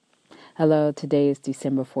Hello, today is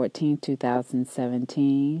December 14th,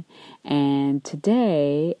 2017, and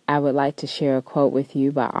today I would like to share a quote with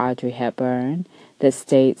you by Audrey Hepburn that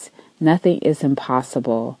states, "Nothing is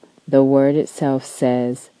impossible. The word itself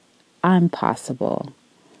says, I'm possible."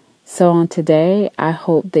 So on today, I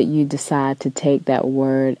hope that you decide to take that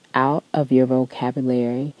word out of your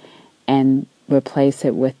vocabulary and replace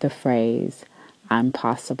it with the phrase, I'm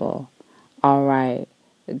possible. All right.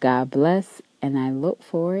 God bless, and I look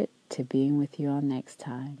forward to being with you all next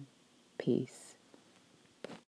time. Peace.